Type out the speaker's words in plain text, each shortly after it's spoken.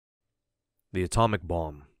The atomic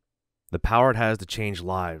bomb. The power it has to change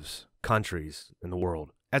lives, countries, and the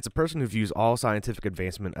world. As a person who views all scientific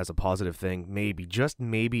advancement as a positive thing, maybe, just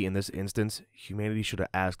maybe in this instance, humanity should have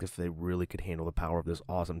asked if they really could handle the power of this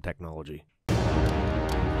awesome technology.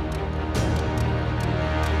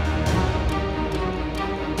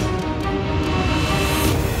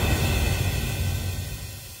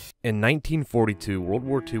 In 1942, World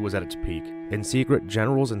War II was at its peak. In secret,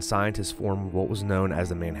 generals and scientists formed what was known as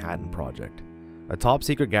the Manhattan Project. A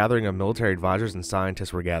top-secret gathering of military advisors and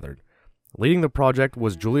scientists were gathered. Leading the project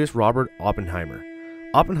was Julius Robert Oppenheimer.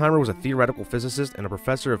 Oppenheimer was a theoretical physicist and a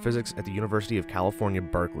professor of physics at the University of California,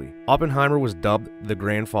 Berkeley. Oppenheimer was dubbed the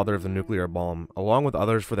grandfather of the nuclear bomb, along with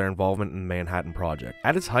others for their involvement in the Manhattan Project.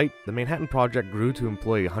 At its height, the Manhattan Project grew to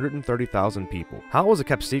employ 130,000 people. How it was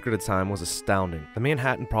kept secret at the time was astounding. The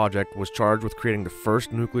Manhattan Project was charged with creating the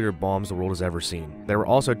first nuclear bombs the world has ever seen. They were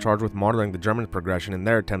also charged with monitoring the Germans' progression in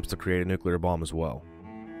their attempts to create a nuclear bomb as well.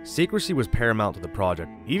 Secrecy was paramount to the project.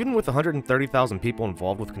 Even with 130,000 people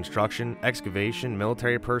involved with construction, excavation,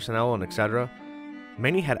 military personnel, and etc.,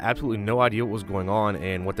 many had absolutely no idea what was going on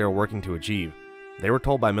and what they were working to achieve. They were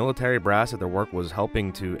told by military brass that their work was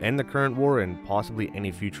helping to end the current war and possibly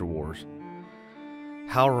any future wars.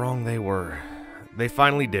 How wrong they were. They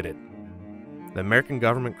finally did it. The American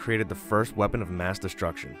government created the first weapon of mass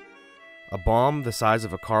destruction. A bomb the size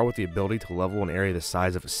of a car with the ability to level an area the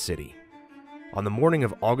size of a city. On the morning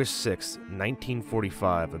of August 6,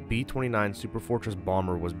 1945, a B-29 Superfortress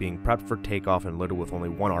bomber was being prepped for takeoff and loaded with only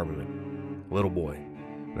one armament: Little Boy,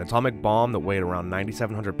 an atomic bomb that weighed around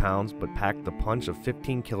 9,700 pounds but packed the punch of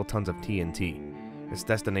 15 kilotons of TNT. Its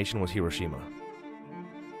destination was Hiroshima,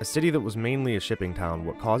 a city that was mainly a shipping town.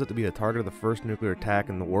 What caused it to be the target of the first nuclear attack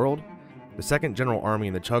in the world? The 2nd General Army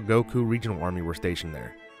and the Chogoku Regional Army were stationed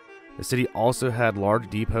there. The city also had large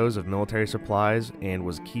depots of military supplies and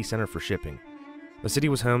was a key center for shipping. The city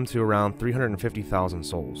was home to around 350,000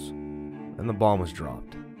 souls, and the bomb was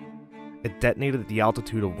dropped. It detonated at the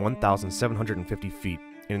altitude of 1,750 feet.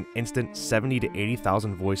 In an instant, 70 to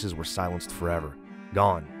 80,000 voices were silenced forever,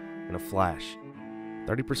 gone, in a flash.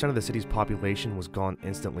 30% of the city's population was gone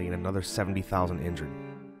instantly and another 70,000 injured.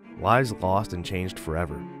 Lives lost and changed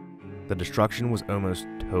forever. The destruction was almost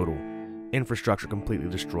total. Infrastructure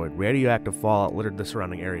completely destroyed. Radioactive fallout littered the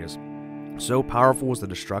surrounding areas. So powerful was the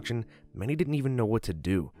destruction, many didn't even know what to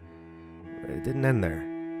do. It didn't end there.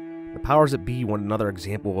 The powers that be want another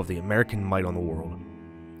example of the American might on the world.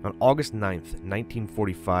 On August 9th,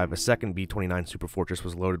 1945, a second B-29 Superfortress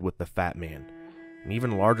was loaded with the Fat Man, an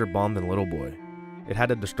even larger bomb than Little Boy. It had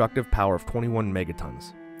a destructive power of 21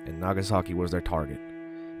 megatons, and Nagasaki was their target.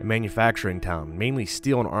 A manufacturing town, mainly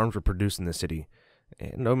steel and arms were produced in the city,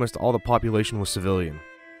 and almost all the population was civilian.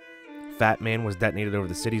 Fat Man was detonated over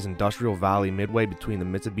the city's industrial valley midway between the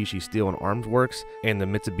Mitsubishi Steel and Arms Works and the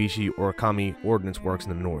Mitsubishi Origami Ordnance Works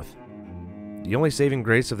in the north. The only saving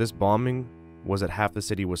grace of this bombing was that half the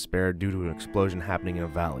city was spared due to an explosion happening in a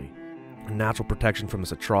valley, a natural protection from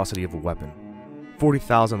this atrocity of a weapon.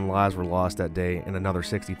 40,000 lives were lost that day and another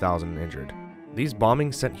 60,000 injured. These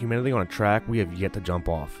bombings sent humanity on a track we have yet to jump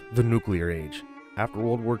off: the nuclear age. After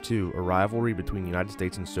World War II, a rivalry between the United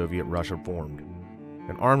States and Soviet Russia formed.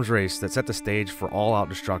 An arms race that set the stage for all-out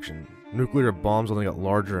destruction. Nuclear bombs only got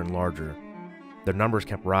larger and larger. Their numbers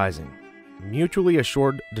kept rising. Mutually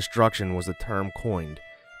assured destruction was the term coined,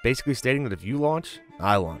 basically stating that if you launch,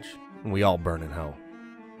 I launch, and we all burn in hell.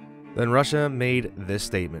 Then Russia made this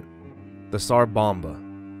statement: the Tsar Bomba,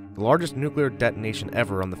 the largest nuclear detonation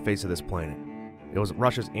ever on the face of this planet. It was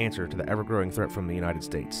Russia's answer to the ever-growing threat from the United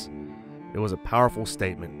States. It was a powerful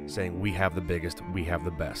statement saying we have the biggest, we have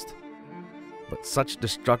the best. But such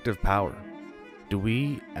destructive power. Do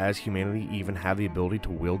we, as humanity, even have the ability to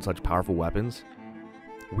wield such powerful weapons?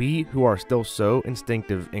 We, who are still so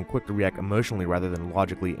instinctive and quick to react emotionally rather than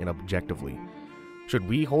logically and objectively, should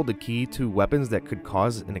we hold the key to weapons that could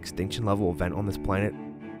cause an extinction-level event on this planet?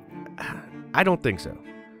 I don't think so.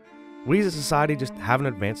 We as a society just haven't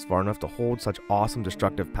advanced far enough to hold such awesome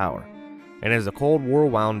destructive power. And as the Cold War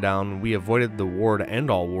wound down, we avoided the war to end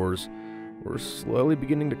all wars. We're slowly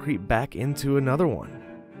beginning to creep back into another one.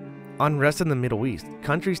 Unrest in the Middle East,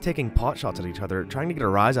 countries taking potshots at each other, trying to get a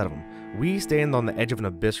rise out of them. We stand on the edge of an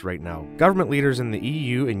abyss right now. Government leaders in the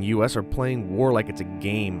EU and US are playing war like it's a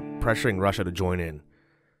game, pressuring Russia to join in.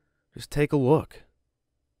 Just take a look.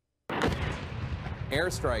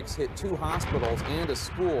 Airstrikes hit 2 hospitals and a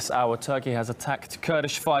school. This hour, Turkey has attacked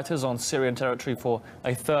Kurdish fighters on Syrian territory for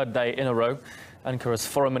a 3rd day in a row. Ankara's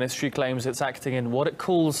foreign ministry claims it's acting in what it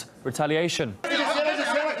calls retaliation.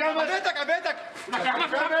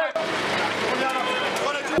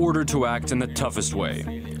 Ordered to act in the toughest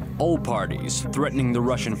way. All parties threatening the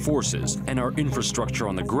Russian forces and our infrastructure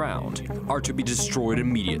on the ground are to be destroyed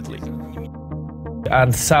immediately.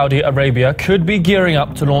 And Saudi Arabia could be gearing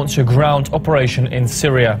up to launch a ground operation in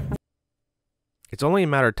Syria. It's only a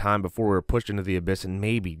matter of time before we're pushed into the abyss, and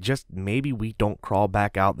maybe, just maybe, we don't crawl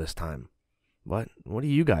back out this time. But what do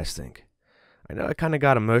you guys think? I know I kind of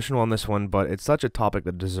got emotional on this one, but it's such a topic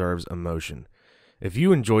that deserves emotion. If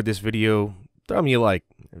you enjoyed this video, throw me a like.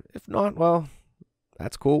 If not, well,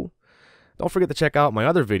 that's cool. Don't forget to check out my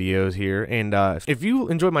other videos here, and if you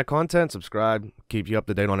enjoy my content, subscribe, keep you up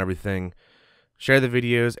to date on everything. Share the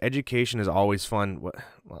videos. Education is always fun.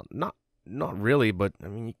 Well, not really, but I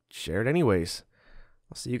mean, share it anyways.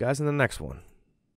 I'll see you guys in the next one.